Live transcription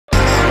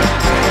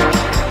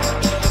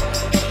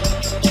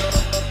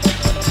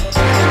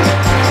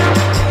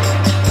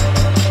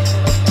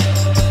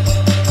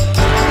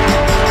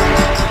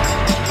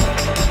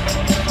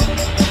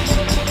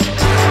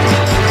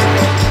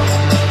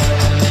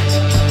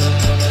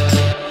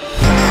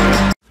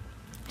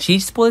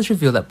Cheese spoilers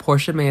reveal that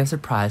Portia may have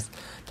surprised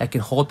that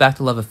can hold back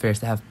the love affairs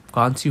that have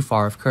gone too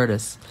far with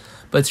Curtis.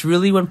 But it's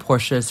really when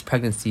Portia's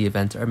pregnancy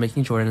events are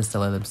making Jordan and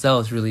Stella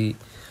themselves really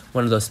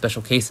one of those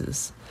special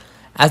cases.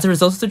 As the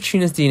results of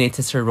Trina's DNA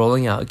tests are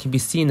rolling out, it can be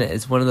seen that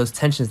it's one of those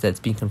tensions that's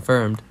being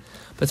confirmed.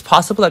 But it's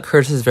possible that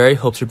Curtis's very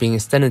hopes are being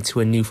extended to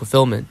a new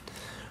fulfillment.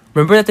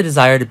 Remember that the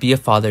desire to be a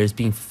father is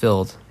being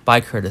fulfilled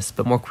by Curtis,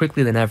 but more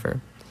quickly than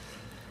ever.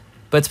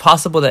 But it's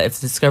possible that if it's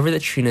discovered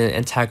that Trina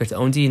and Taggart's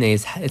own DNA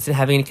isn't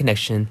having any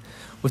connection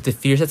with the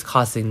fears that's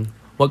causing,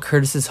 what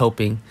Curtis is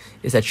hoping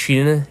is that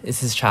Trina is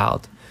his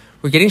child.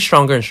 We're getting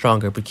stronger and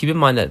stronger, but keep in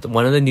mind that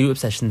one of the new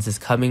obsessions is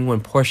coming when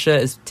Portia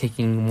is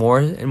taking more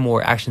and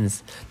more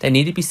actions that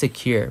need to be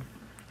secure.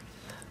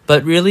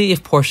 But really,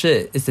 if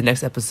Portia is the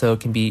next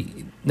episode, can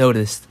be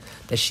noticed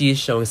that she is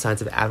showing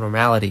signs of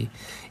abnormality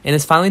and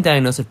is finally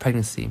diagnosed with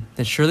pregnancy,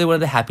 then surely one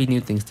of the happy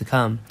new things to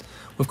come,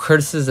 with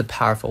Curtis's a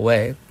powerful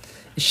way.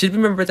 It should be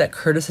remembered that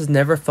Curtis has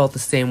never felt the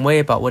same way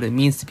about what it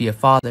means to be a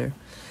father,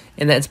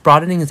 and that it's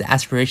broadening his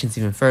aspirations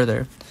even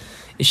further.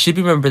 It should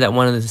be remembered that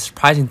one of the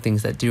surprising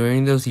things that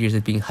during those years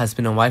of being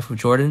husband and wife with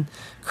Jordan,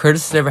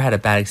 Curtis has never had a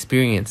bad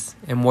experience,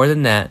 and more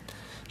than that,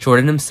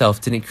 Jordan himself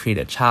didn't create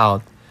a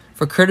child.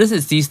 For Curtis,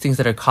 it's these things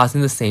that are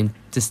causing the same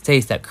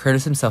distaste that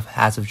Curtis himself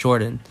has of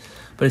Jordan.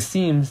 But it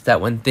seems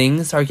that when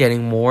things are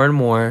getting more and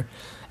more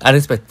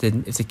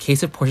unexpected, it's a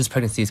case of Portia's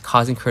pregnancy is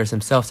causing Curtis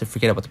himself to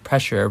forget about the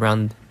pressure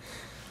around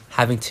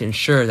having to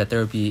ensure that there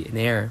would be an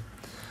heir.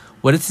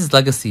 What is his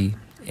legacy,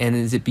 and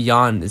is it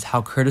beyond, is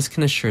how Curtis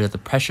can assure that the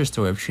pressure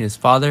story of Trina's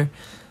father's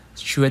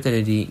true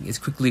identity is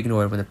quickly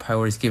ignored when the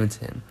priority is given to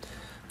him.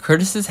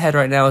 Curtis's head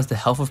right now is the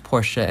health of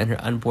Portia and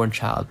her unborn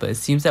child, but it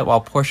seems that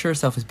while Portia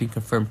herself is being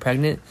confirmed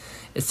pregnant,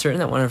 it's certain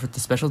that one of the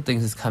special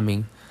things is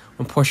coming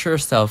when Portia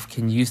herself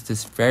can use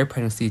this very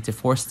pregnancy to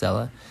force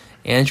Stella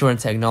and Jordan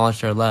to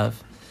acknowledge their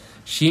love.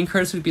 She and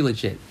Curtis would be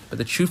legit, but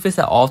the truth is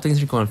that all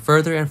things are going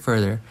further and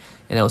further,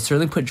 and that will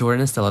certainly put Jordan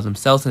and Stella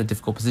themselves in a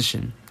difficult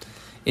position.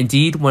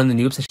 Indeed, one of the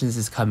new obsessions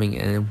is coming,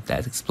 and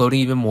that's exploding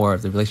even more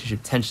of the relationship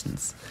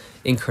tensions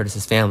in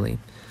Curtis's family.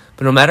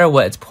 But no matter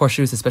what, it's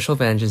Portia who's the special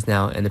advantages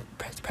now, and the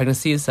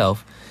pregnancy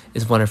itself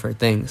is one of her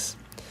things.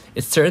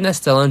 It's certain that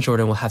Stella and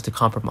Jordan will have to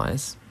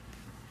compromise.